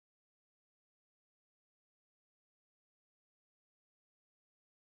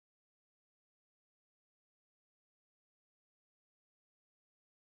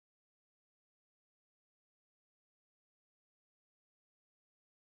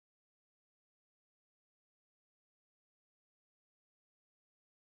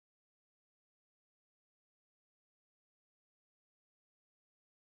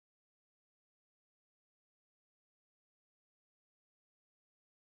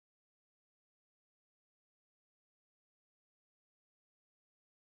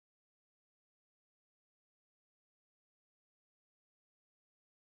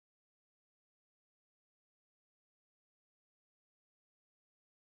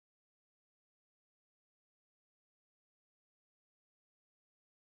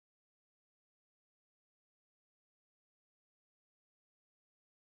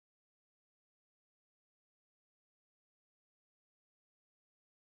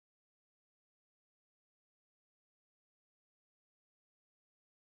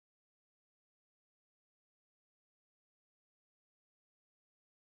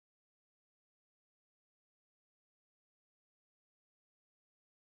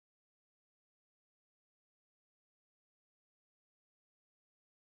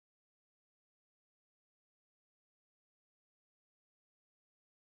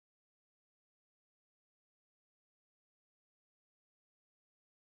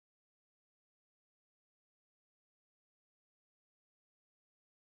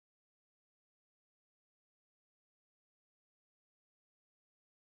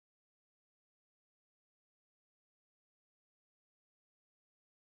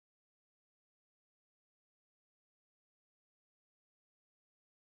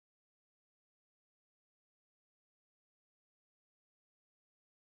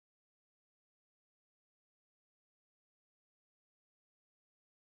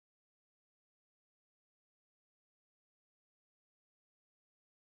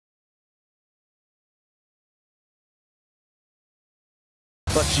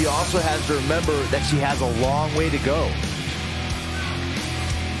but she also has to remember that she has a long way to go.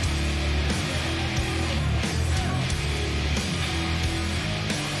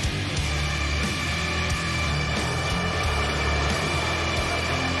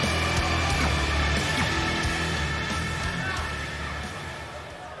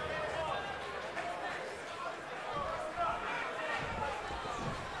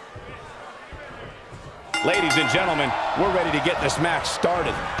 Ladies and gentlemen, we're ready to get this match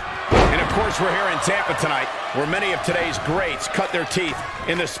started. And of course, we're here in Tampa tonight, where many of today's greats cut their teeth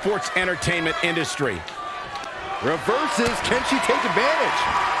in the sports entertainment industry. Reverses, can she take advantage?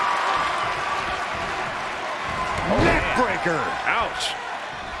 Neckbreaker. Ouch.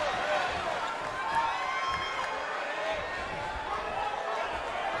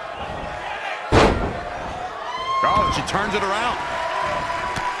 Oh, she turns it around.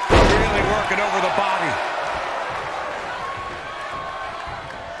 Really working over the body.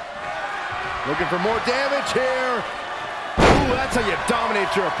 Looking for more damage here. Ooh, that's how you dominate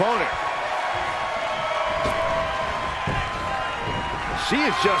your opponent. She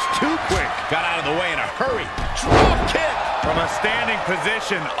is just too quick. Got out of the way in a hurry. Drop kick. From a standing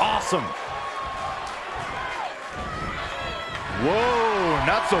position, awesome. Whoa,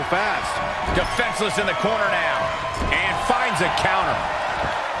 not so fast. Defenseless in the corner now. And finds a counter.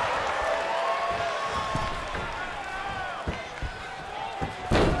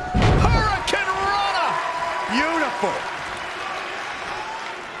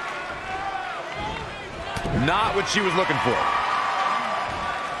 Not what she was looking for.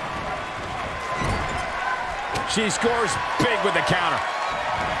 She scores big with the counter.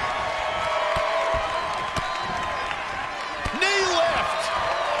 Knee lift.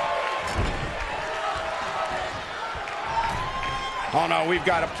 Oh no, we've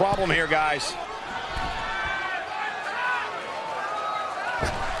got a problem here, guys.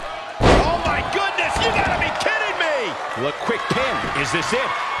 Oh my goodness, you gotta be kidding me! Well, a quick pin. Is this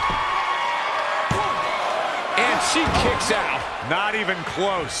it? And she kicks out. Not even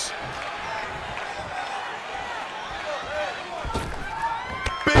close.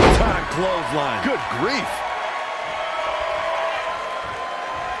 Big time clothesline. Good grief.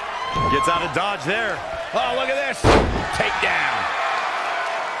 Gets out of dodge there. Oh, look at this. Takedown.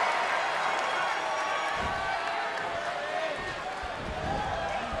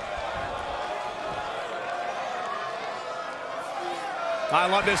 I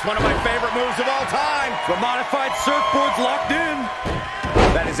love this, one of my favorite moves of all time. The modified surfboard's locked in.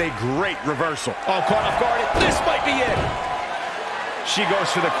 That is a great reversal. Oh, caught off guard. This might be it. She goes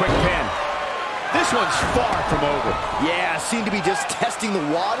for the quick pin. This one's far from over. Yeah, seemed to be just testing the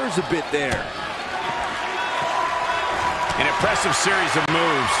waters a bit there. An impressive series of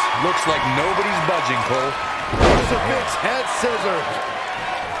moves. Looks like nobody's budging, Cole. Crucifix head scissors.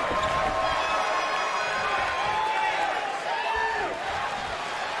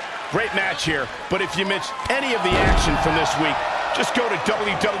 Great match here, but if you missed any of the action from this week, just go to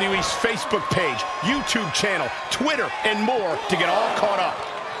WWE's Facebook page, YouTube channel, Twitter, and more to get all caught up.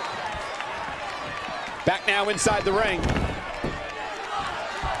 Back now inside the ring.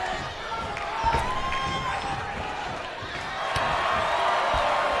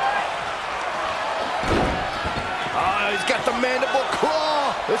 He's got the mandible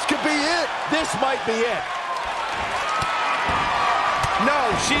claw. This could be it. This might be it. No,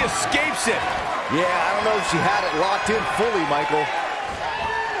 she escapes it. Yeah, I don't know if she had it locked in fully, Michael.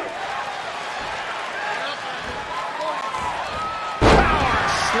 Power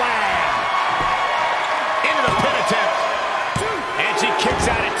slam. Into the pin attempt. And she kicks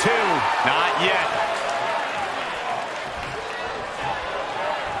out at 2. Not yet.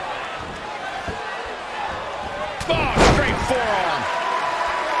 Oh, straight forearm.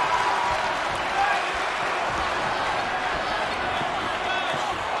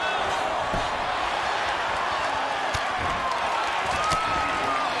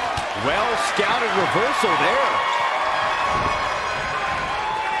 Well-scouted reversal there.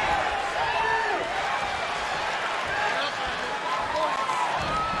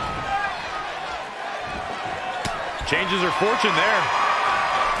 Changes her fortune there.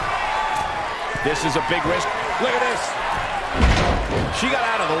 This is a big risk. Look at this. She got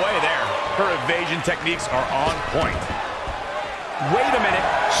out of the way there. Her evasion techniques are on point. Wait a minute.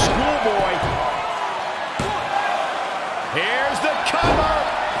 Schoolboy. Here's the cover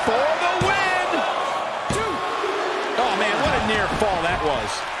for the win. Oh, man, what a near fall that was.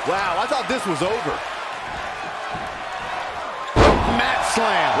 Wow, I thought this was over. Mat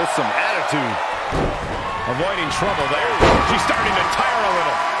slam. With some attitude. Avoiding trouble there. She's starting to tire a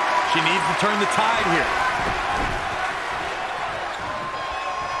little. She needs to turn the tide here.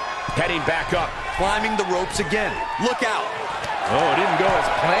 Heading back up. Climbing the ropes again. Look out. Oh, it didn't go as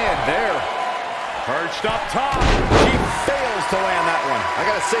planned there. Perched up top. She fails to land that one. I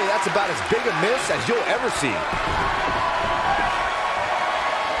gotta say, that's about as big a miss as you'll ever see.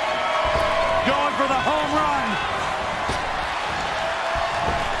 Going for the home run.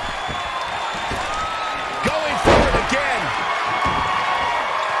 Going for it again.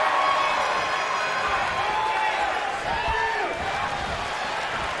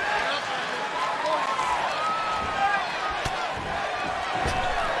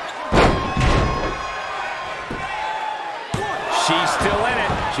 She's still in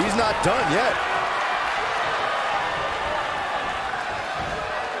it. She's not done yet.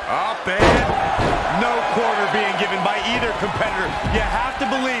 Up and no quarter being given by either competitor. You have to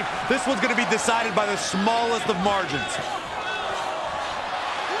believe this one's going to be decided by the smallest of margins.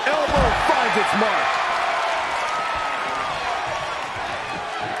 Elbow finds its mark.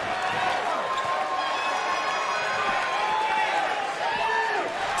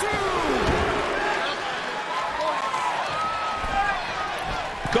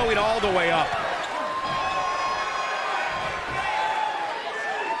 Going all the way up.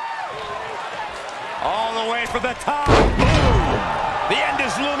 All the way for the top. Boom! The end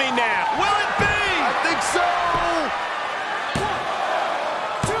is looming now. Will it be? I think so.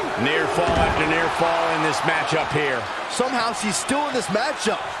 Near fall after near fall in this matchup here. Somehow she's still in this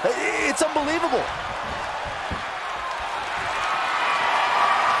matchup. It's unbelievable.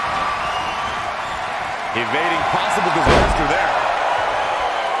 Evading possible disaster there.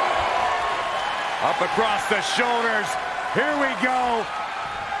 Up across the shoulders. Here we go.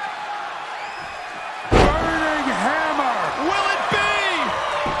 Burning hammer. Will it be?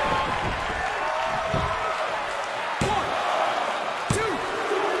 1, 2.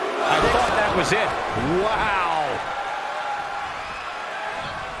 I thought that was it. Wow.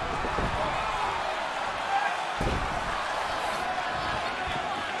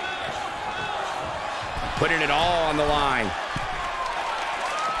 Putting it all on the line.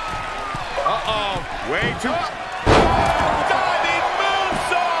 Uh-oh. Way too... diving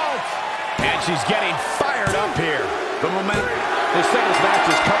moonsault! And she's getting fired up here. The momentum. This singles match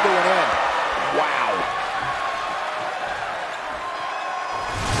has come to an end. Wow.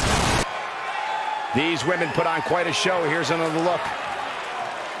 These women put on quite a show. Here's another look.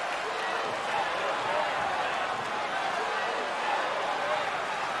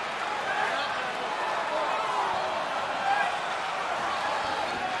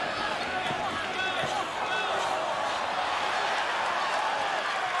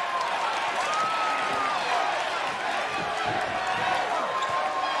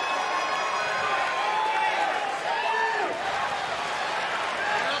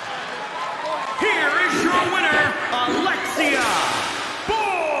 Alexia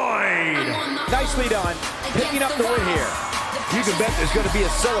Boyd! Nicely done, picking up the win here. You can bet there's going to be a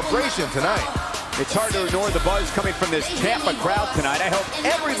celebration tonight. It's hard to ignore the buzz coming from this Tampa crowd tonight. I hope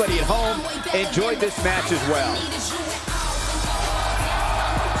everybody at home enjoyed this match as well.